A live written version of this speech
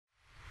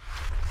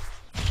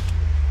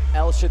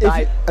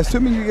El-Shaddai.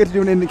 Assuming you get to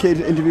do an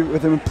interview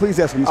with him, please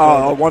ask him.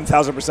 Oh,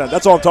 1,000%.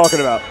 That's all I'm talking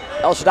about.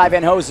 El-Shaddai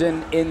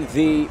Vanhoesen in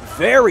the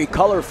very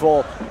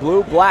colorful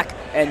blue, black,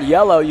 and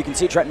yellow. You can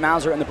see Trenton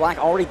Mauser in the black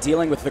already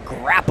dealing with the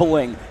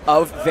grappling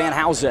of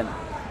Vanhoesen.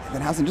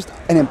 Vanhoesen, just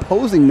an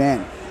imposing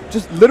man.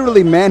 Just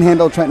literally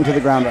manhandled Trenton to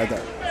the ground right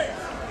there.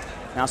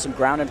 Now some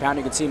ground and pound.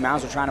 You can see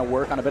Mauser trying to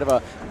work on a bit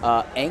of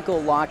a ankle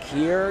lock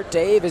here.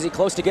 Dave, is he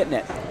close to getting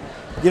it?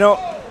 You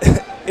know,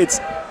 it's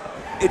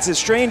a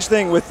strange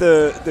thing with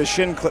the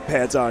shin clip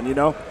pads on, you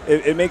know?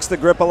 It makes the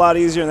grip a lot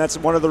easier, and that's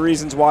one of the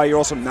reasons why you're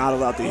also not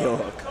allowed the heel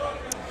hook.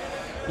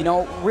 You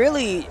know,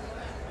 really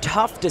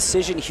tough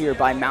decision here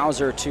by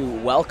Mauser to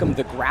welcome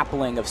the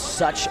grappling of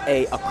such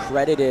a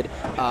accredited,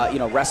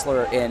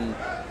 wrestler in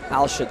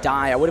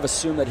El-Shaddai. I would have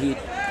assumed that he'd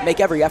make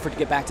every effort to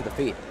get back to the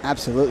feet.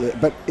 Absolutely,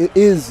 but it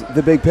is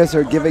the big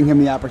pisser giving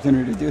him the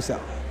opportunity to do so.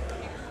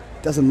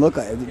 Doesn't look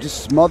like it.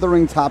 Just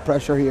smothering top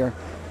pressure here.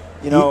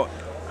 You know,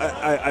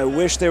 I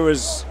wish there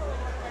was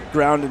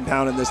ground and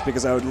pound in this,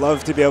 because I would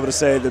love to be able to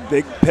say the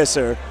big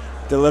pisser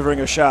delivering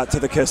a shot to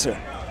the kisser.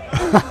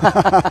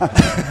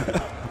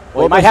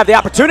 Well, he might have the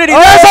opportunity.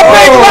 There's a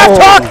big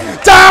left hook.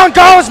 Down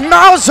goes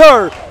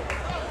Mauser.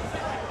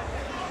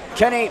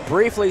 Kenny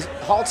briefly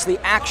halts the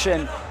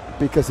action.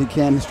 Because he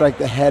can strike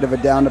the head of a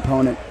downed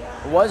opponent.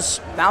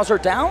 Was Mauser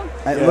down?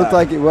 It looked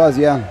like it was,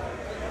 yeah.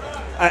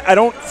 I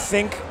don't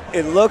think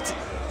it looked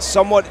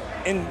somewhat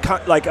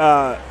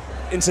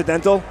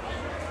incidental,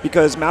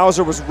 because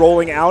Mauser was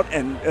rolling out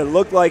and it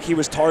looked like he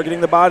was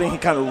targeting the body. He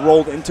kind of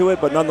rolled into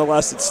it, but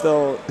nonetheless, it's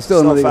still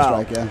an illegal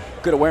foul. strike, yeah.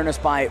 Good awareness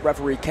by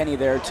referee Kenny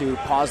there to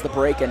pause the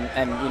break and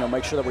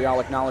make sure that we all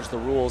acknowledge the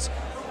rules.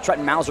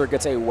 Trenton Mauser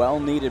gets a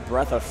well-needed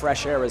breath of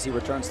fresh air as he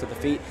returns to the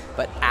feet,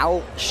 but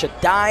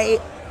El-Shaddai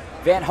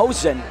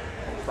Vanhoesen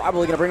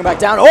probably going to bring him back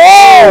down.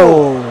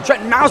 Oh!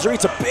 Trenton Mauser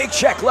eats a big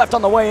check left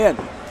on the way in.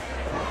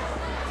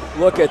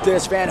 Look at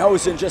this,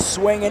 Vanhoesen just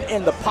swinging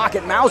in the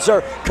pocket.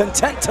 Mauser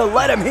content to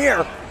let him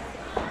here.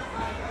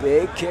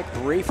 Big kick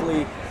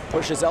briefly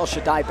pushes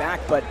El-Shaddai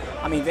back, but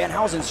I mean,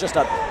 Vanhousen's just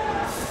a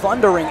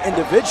thundering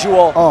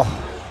individual. Oh.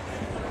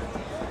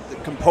 The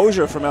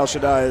composure from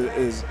El-Shaddai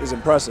is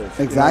impressive.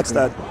 Exactly. You know, it's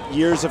that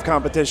years of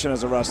competition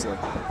as a wrestler.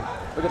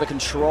 Look at the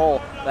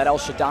control that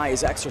El-Shaddai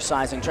is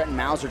exercising. Trenton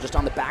Mauser just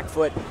on the back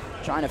foot,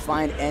 trying to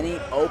find any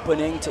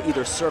opening to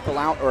either circle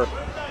out or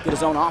get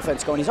his own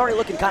offense going. He's already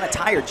looking kind of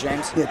tired,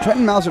 James. Yeah,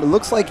 Trenton Mauser, it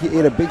looks like he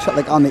ate a big shot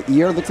like on the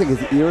ear. Looks like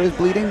his ear is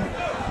bleeding.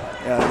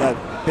 Yeah,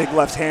 that big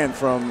left hand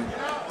from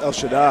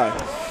El-Shaddai.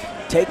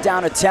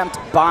 Takedown attempt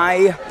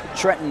by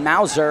Trenton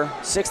Mauser.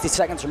 60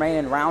 seconds remain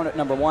in round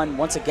number one.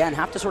 Once again,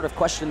 have to sort of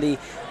question the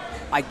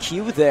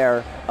IQ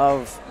there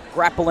of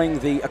grappling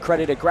the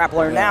accredited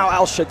grappler. Yeah. Now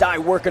El-Shaddai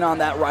working on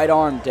that right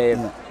arm, Dave.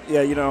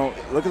 Yeah, you know,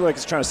 looking like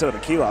he's trying to set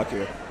up a key lock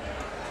here.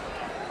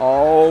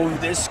 Oh,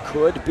 this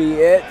could be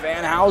it.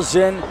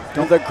 Vanhoesen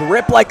with the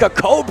grip like a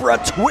cobra,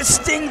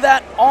 twisting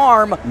that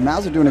arm.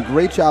 Mauser doing a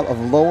great job of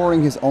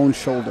lowering his own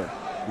shoulder,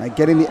 right?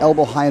 Getting the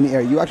elbow high in the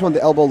air. You actually want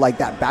the elbow like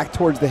that, back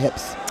towards the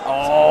hips.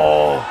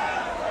 Oh,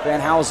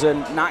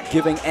 Vanhoesen not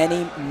giving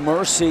any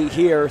mercy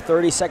here.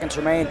 30 seconds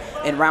remain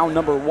in round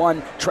number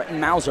one. Trenton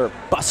Mauser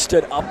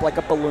busted up like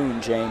a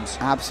balloon, James.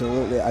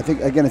 Absolutely. I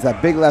think, again, it's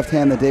that big left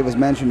hand that Dave was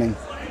mentioning.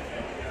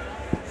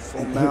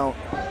 Full mount.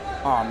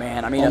 Oh,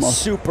 man, I mean, almost.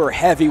 A super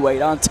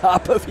heavyweight on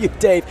top of you,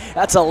 Dave.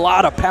 That's a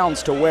lot of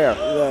pounds to wear.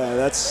 Yeah,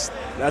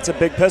 that's a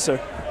big pisser.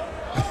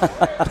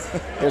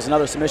 Here's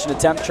another submission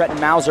attempt. Trenton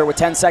Mauser with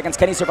 10 seconds.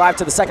 Can he survive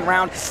to the second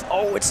round?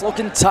 Oh, it's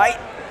looking tight.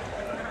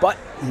 But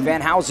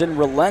Vanhoesen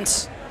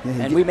relents,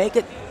 and we make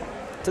it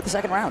to the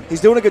second round. He's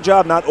doing a good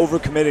job not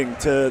overcommitting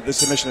to the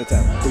submission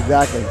attempt.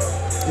 Exactly.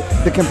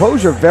 The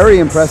composure, very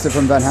impressive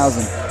from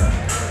Vanhoesen.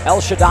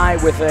 El-Shaddai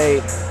with a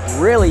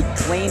really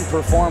clean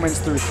performance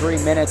through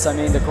 3 minutes. I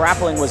mean, the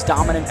grappling was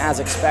dominant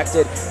as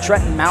expected.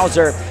 Trenton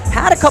Mauser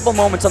had a couple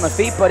moments on the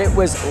feet, but it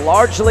was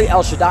largely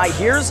El-Shaddai.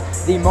 Here's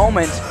the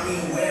moment.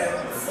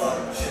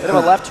 Bit of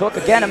a left hook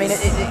again. I mean,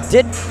 it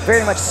did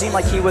very much seem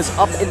like he was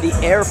up in the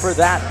air for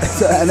that.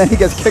 And then he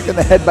gets kicked in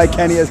the head by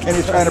Kenny as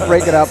Kenny's trying to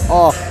break it up.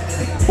 Oh,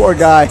 poor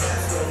guy.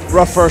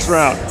 Rough first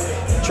round.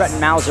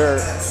 Trenton Mauser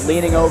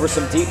leaning over,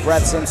 some deep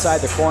breaths inside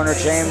the corner.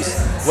 James,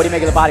 what do you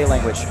make of the body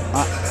language?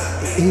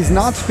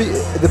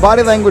 The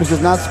body language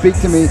does not speak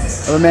to me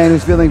of a man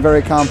who's feeling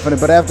very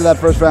confident, but after that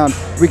first round,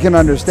 we can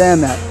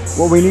understand that.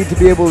 What we need to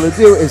be able to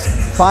do is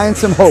find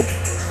some hope,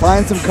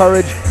 find some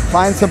courage,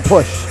 find some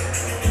push.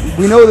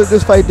 We know that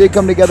this fight did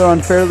come together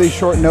on fairly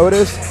short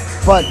notice,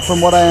 but from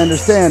what I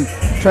understand,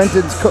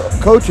 Trenton's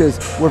coaches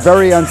were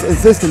very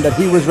insistent that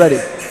he was ready.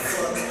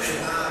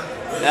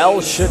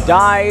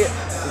 El-Shaddai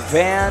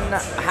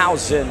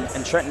Vanhoesen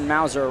and Trenton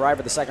Mauser arrive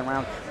at the second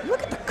round.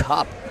 Look at the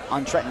cup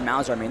on Trenton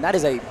Mauser. I mean, that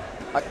is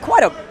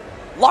quite a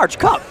large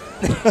cup.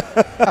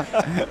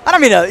 I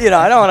don't mean to,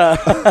 I don't want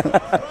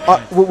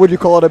to. Would you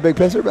call it a big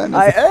pisser, Ben?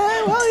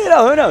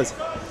 Well, who knows?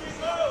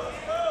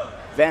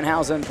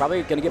 Vanhoesen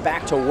probably going to get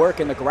back to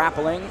work in the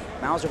grappling.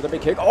 Mauser with a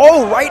big kick.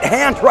 Oh, right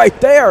hand right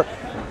there.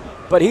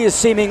 But he has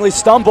seemingly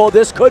stumbled.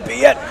 This could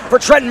be it for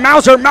Trenton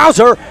Mauser.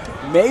 Mauser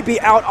may be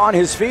out on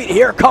his feet.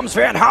 Here comes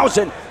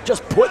Vanhoesen,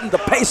 just putting the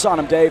pace on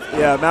him, Dave.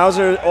 Yeah,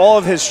 Mauser, all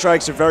of his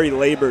strikes are very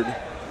labored.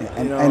 Yeah,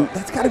 and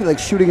that's got to be like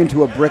shooting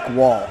into a brick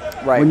wall.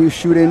 Right. When you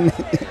shoot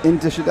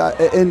into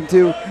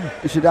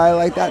Shaddai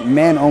like that,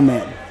 man, oh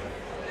man.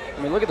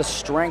 I mean, look at the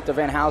strength of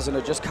Vanhoesen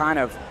to just kind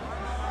of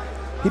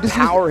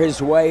power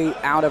his way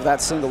out of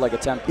that single leg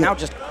attempt. Yeah. Now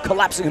just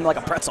collapsing him like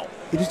a pretzel.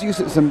 He just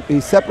used he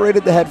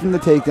separated the head from the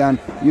takedown,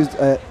 used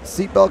a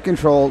seatbelt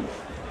control.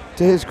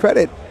 To his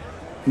credit,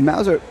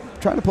 Mauser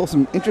trying to pull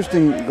some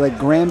interesting like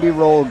Granby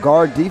roll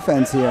guard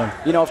defense here.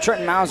 You know, if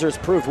Trenton Mauser has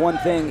proved one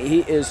thing, he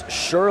is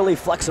surely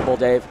flexible,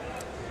 Dave.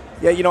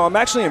 Yeah, you know, I'm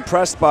actually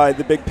impressed by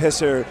the big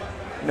pisser.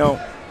 You know,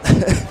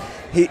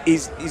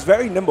 he's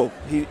very nimble.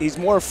 He's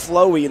more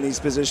flowy in these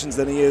positions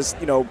than he is,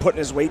 you know, putting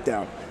his weight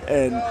down.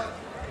 And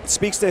it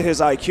speaks to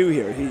his IQ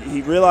here.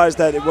 He realized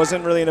that it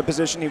wasn't really in a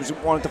position. He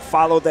wanted to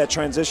follow that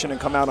transition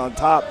and come out on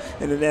top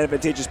in an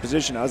advantageous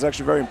position. I was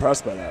actually very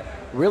impressed by that.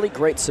 Really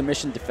great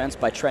submission defense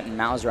by Trenton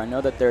Mauser. I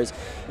know that there's,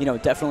 you know,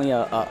 definitely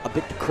a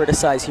bit to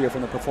criticize here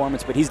from the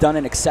performance, but he's done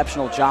an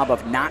exceptional job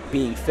of not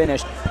being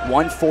finished.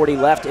 140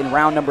 left in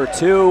round number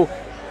 2.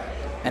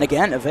 And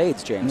again,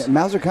 evades, James. Yeah,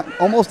 Mauser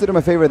almost did him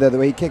a favor there, the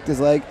way he kicked his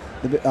leg.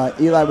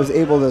 Eli was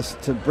able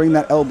to bring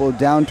that elbow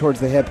down towards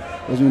the hip,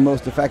 was the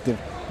most effective.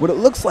 What it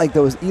looks like,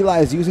 though, is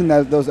Eli is using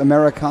those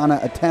Americana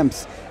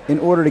attempts in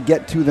order to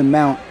get to the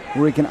mount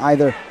where he can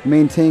either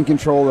maintain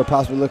control or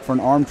possibly look for an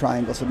arm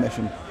triangle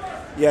submission.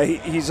 Yeah,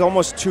 he's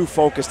almost too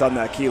focused on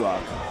that key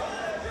lock.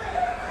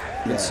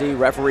 You can see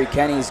referee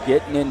Kenny's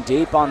getting in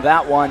deep on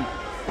that one.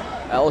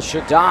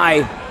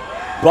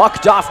 El-Shaddai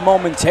bucked off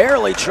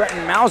momentarily.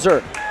 Trenton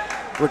Mauser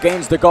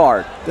regains the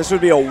guard. This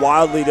would be a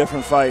wildly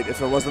different fight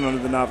if it wasn't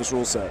under the novice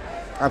rule set.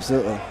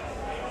 Absolutely.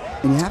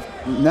 And you have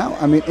now,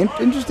 I mean,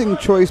 interesting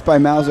choice by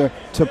Mauser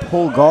to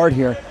pull guard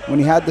here when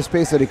he had the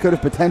space that he could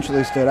have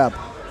potentially stood up.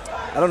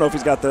 I don't know if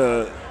he's got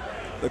the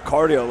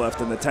cardio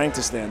left in the tank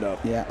to stand up.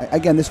 Yeah,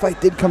 again, this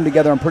fight did come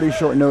together on pretty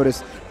short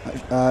notice.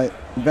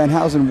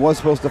 Vanhoesen was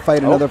supposed to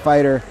fight another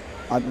fighter,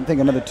 I think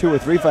another 2 or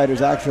 3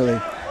 fighters actually.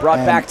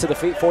 Brought back to the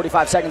feet,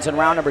 45 seconds in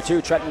round number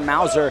 2. Trenton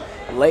Mauser,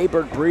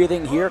 labored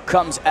breathing. Here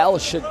comes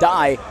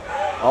El-Shaddai.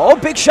 Oh,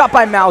 big shot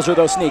by Mauser,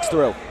 though, sneaks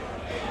through.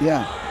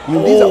 Yeah, I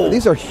mean,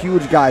 these are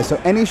huge guys, so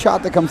any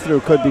shot that comes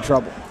through could be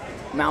trouble.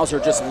 Mauser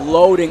just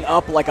loading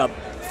up like a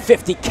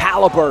 50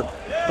 caliber,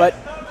 but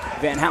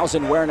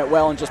Vanhoesen wearing it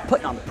well and just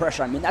putting on the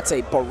pressure. I mean, that's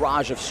a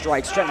barrage of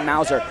strikes. Trenton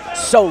Mauser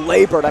so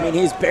labored. I mean,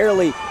 he's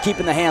barely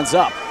keeping the hands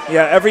up.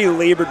 Yeah, every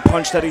labored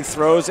punch that he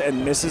throws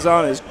and misses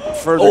on is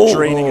further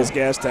draining his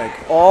gas tank.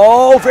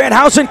 Oh,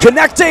 Vanhoesen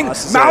connecting.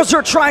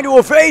 Mauser trying to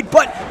evade,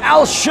 but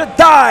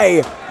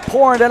El-Shaddai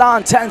pouring it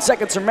on. 10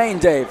 seconds remain,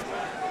 Dave.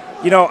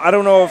 You know, I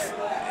don't know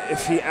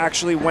if he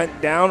actually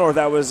went down or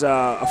that was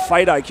a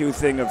fight IQ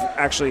thing of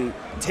actually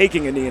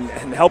taking a knee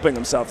and helping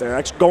himself there.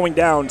 Actually going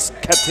down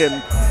kept him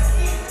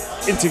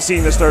into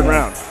seeing this third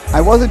round.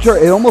 I wasn't sure.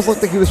 It almost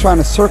looked like he was trying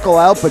to circle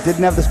out but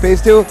didn't have the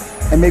space to,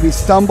 and maybe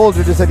stumbled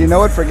or just said, you know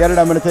what, forget it,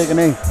 I'm going to take a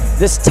knee.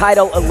 This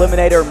title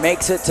eliminator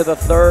makes it to the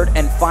third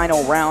and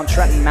final round.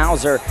 Trenton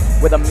Mauser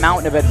with a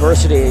mountain of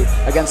adversity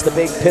against the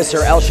big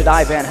pisser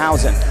El-Shaddai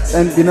Vanhoesen.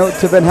 And, you know,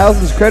 to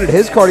Vanhousen's credit,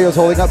 his cardio is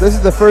holding up. This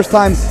is the first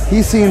time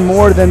he's seen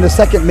more than the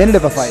second minute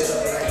of a fight.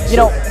 You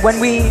know, when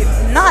we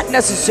not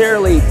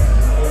necessarily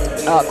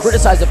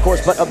criticized, of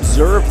course, but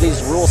observe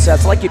these rule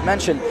sets. Like you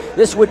mentioned,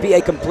 this would be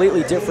a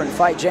completely different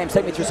fight. James,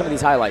 take me through some of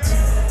these highlights.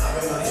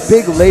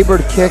 Big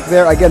labored kick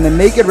there. Again, the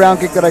naked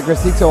round kick that I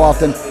critique so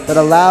often that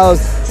allows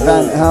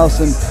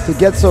Vanhoesen to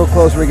get so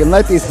close where he can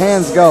let these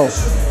hands go.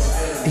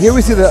 Here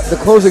we see the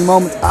closing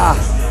moments.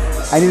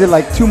 I needed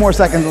like 2 more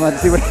seconds on that to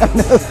see what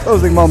happened in those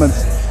closing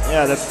moments.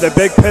 Yeah, the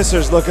big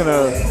pisser's looking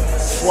to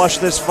flush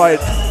this fight.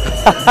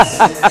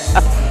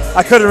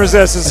 I couldn't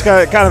resist. It's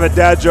kind of a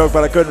dad joke,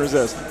 but I couldn't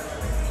resist.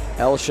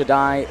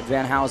 El-Shaddai,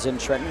 Vanhoesen,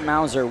 Trenton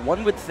Mauser.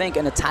 One would think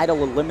in a title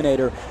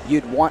eliminator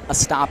you'd want a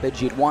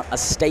stoppage, you'd want a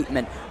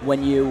statement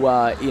when you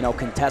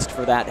contest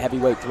for that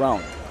heavyweight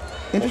throne.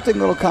 Interesting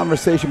little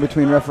conversation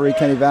between referee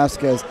Kenny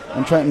Vasquez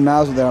and Trenton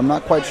Mauser there. I'm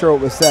not quite sure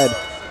what was said.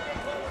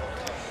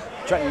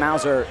 Trenton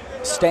Mauser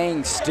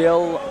staying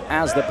still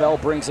as the bell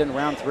brings in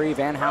round 3.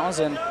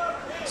 Vanhoesen,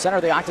 center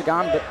of the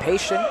octagon, but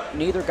patient.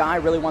 Neither guy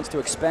really wants to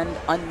expend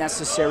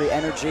unnecessary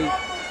energy.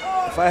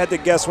 If I had to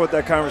guess what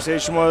that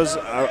conversation was,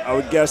 I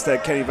would guess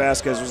that Kenny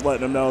Vasquez was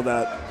letting him know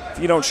that if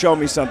you don't show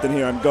me something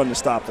here, I'm going to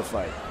stop the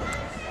fight.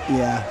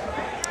 Yeah.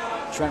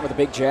 Trent with a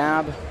big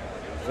jab.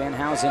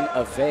 Vanhoesen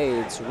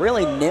evades.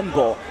 Really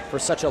nimble for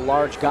such a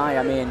large guy.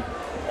 I mean,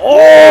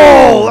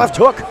 left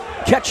hook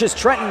catches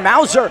Trenton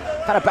Mauser.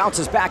 Kind of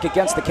bounces back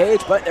against the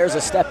cage, but there's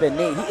a step-in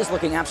knee. He is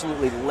looking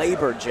absolutely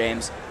labored,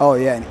 James. Oh,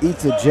 yeah, and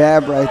eats a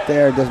jab right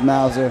there, does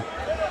Mauser.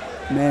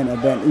 Man,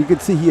 you can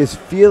see he is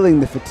feeling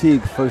the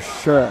fatigue for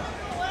sure.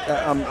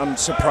 I'm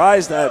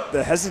surprised at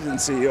the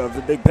hesitancy of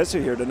the big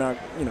pisser here to not,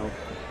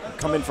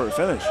 come in for a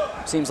finish.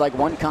 Seems like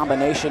one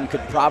combination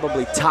could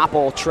probably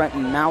topple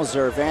Trenton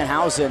Mauser.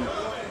 Vanhoesen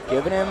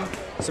giving him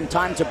some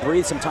time to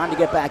breathe, some time to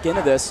get back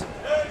into this.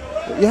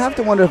 You have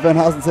to wonder if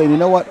Vanhoesen's saying, you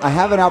know what, I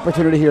have an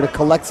opportunity here to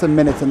collect some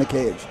minutes in the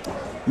cage.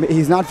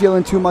 He's not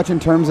feeling too much in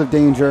terms of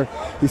danger.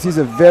 He sees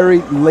a very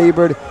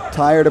labored,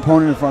 tired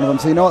opponent in front of him.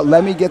 So you know what,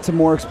 let me get some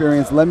more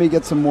experience. Let me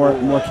get some more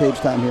cage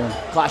time here.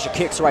 Clash of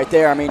kicks right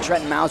there. I mean,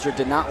 Trenton Mauser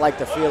did not like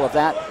the feel of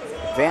that.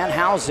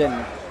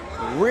 Vanhoesen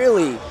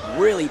really,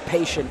 really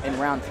patient in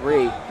round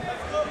 3.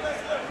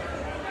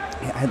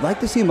 Yeah, I'd like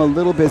to see him a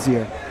little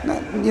busier.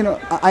 You know,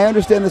 I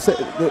understand this.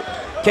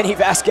 Kenny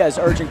Vasquez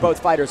urging both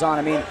fighters on.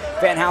 I mean,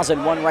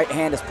 Vanhoesen, one right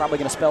hand is probably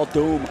going to spell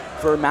doom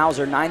for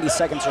Mauser. 90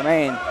 seconds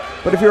remain.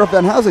 But if you're a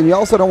Vanhoesen, you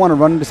also don't want to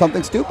run into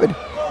something stupid.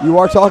 You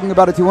are talking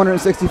about a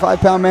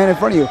 265-pound man in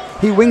front of you.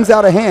 He wings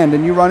out a hand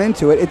and you run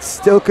into it. It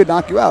still could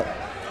knock you out.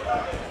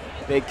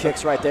 Big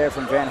kicks right there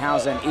from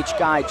Vanhoesen. Each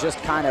guy just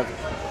kind of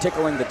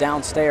tickling the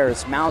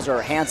downstairs.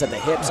 Mauser, hands at the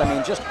hips. I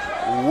mean, just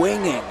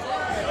winging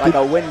like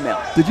a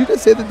windmill. Did you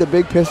just say that the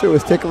big pisser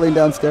was tickling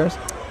downstairs?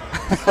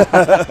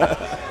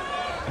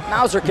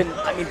 Mauser can,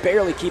 I mean,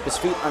 barely keep his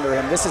feet under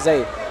him. This is a,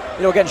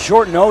 you know, again,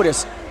 short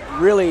notice,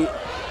 really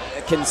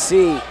can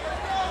see.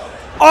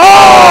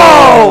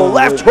 Oh!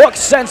 Left hook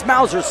sends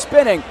Mauser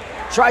spinning.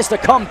 Tries to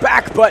come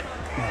back, but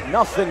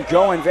nothing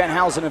going.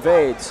 Vanhoesen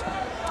evades.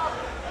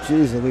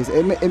 Jeez Louise.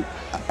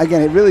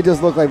 Again, it really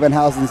does look like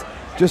Vanhousen's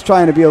just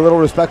trying to be a little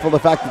respectful of the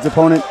fact that his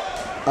opponent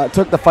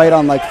took the fight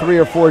on like 3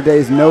 or 4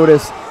 days'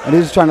 notice, and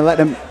he's just trying to let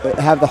him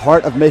have the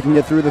heart of making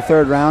it through the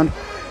 3rd round.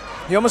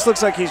 He almost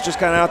looks like he's just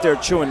kind of out there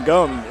chewing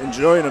gum,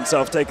 enjoying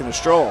himself, taking a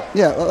stroll.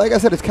 Yeah, like I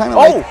said, it's kind of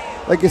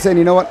like you're saying,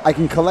 you know what, I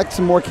can collect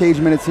some more cage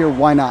minutes here,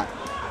 why not?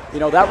 You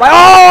know that right?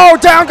 Oh,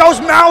 down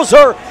goes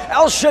Mauser.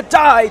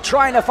 El-Shaddai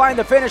trying to find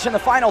the finish in the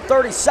final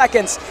 30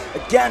 seconds.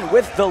 Again,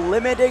 with the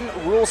limiting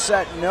rule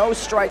set, no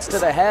strikes to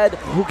the head.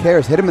 Who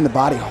cares? Hit him in the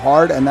body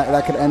hard, and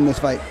that could end this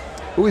fight.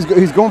 Ooh,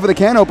 he's going for the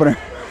can opener.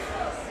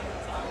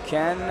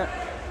 Can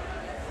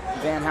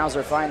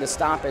Vanhoesen find a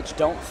stoppage?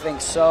 Don't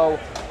think so.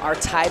 Our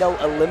title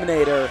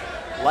eliminator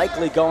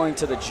likely going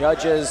to the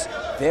judges.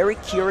 Very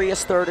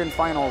curious 3rd and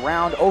final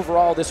round.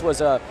 Overall, this was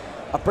a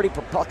pretty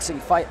perplexing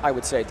fight, I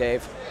would say,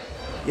 Dave.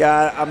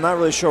 Yeah, I'm not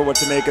really sure what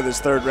to make of this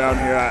 3rd round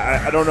here.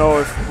 I don't know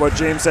if what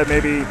James said,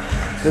 maybe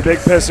the big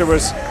pisser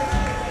was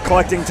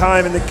collecting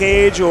time in the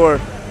cage or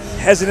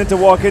hesitant to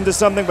walk into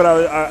something, but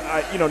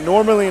I you know,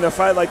 normally in a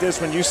fight like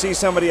this, when you see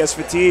somebody as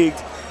fatigued,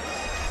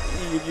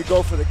 you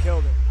go for the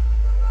kill.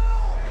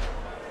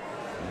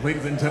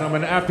 Ladies and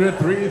gentlemen, after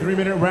 3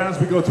 3-minute rounds,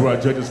 we go to our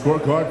judges'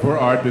 scorecard for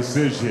our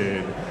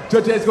decision.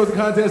 Judge A scores the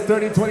contest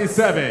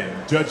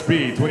 30-27. Judge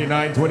B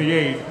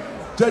 29-28.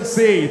 Judge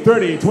C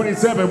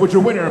 30-27, with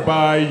your winner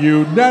by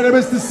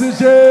unanimous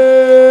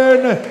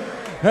decision,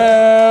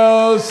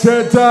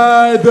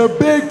 El-Shaddai, the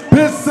Big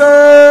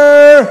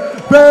Pisser,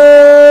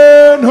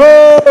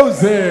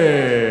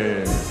 Vanhoesen.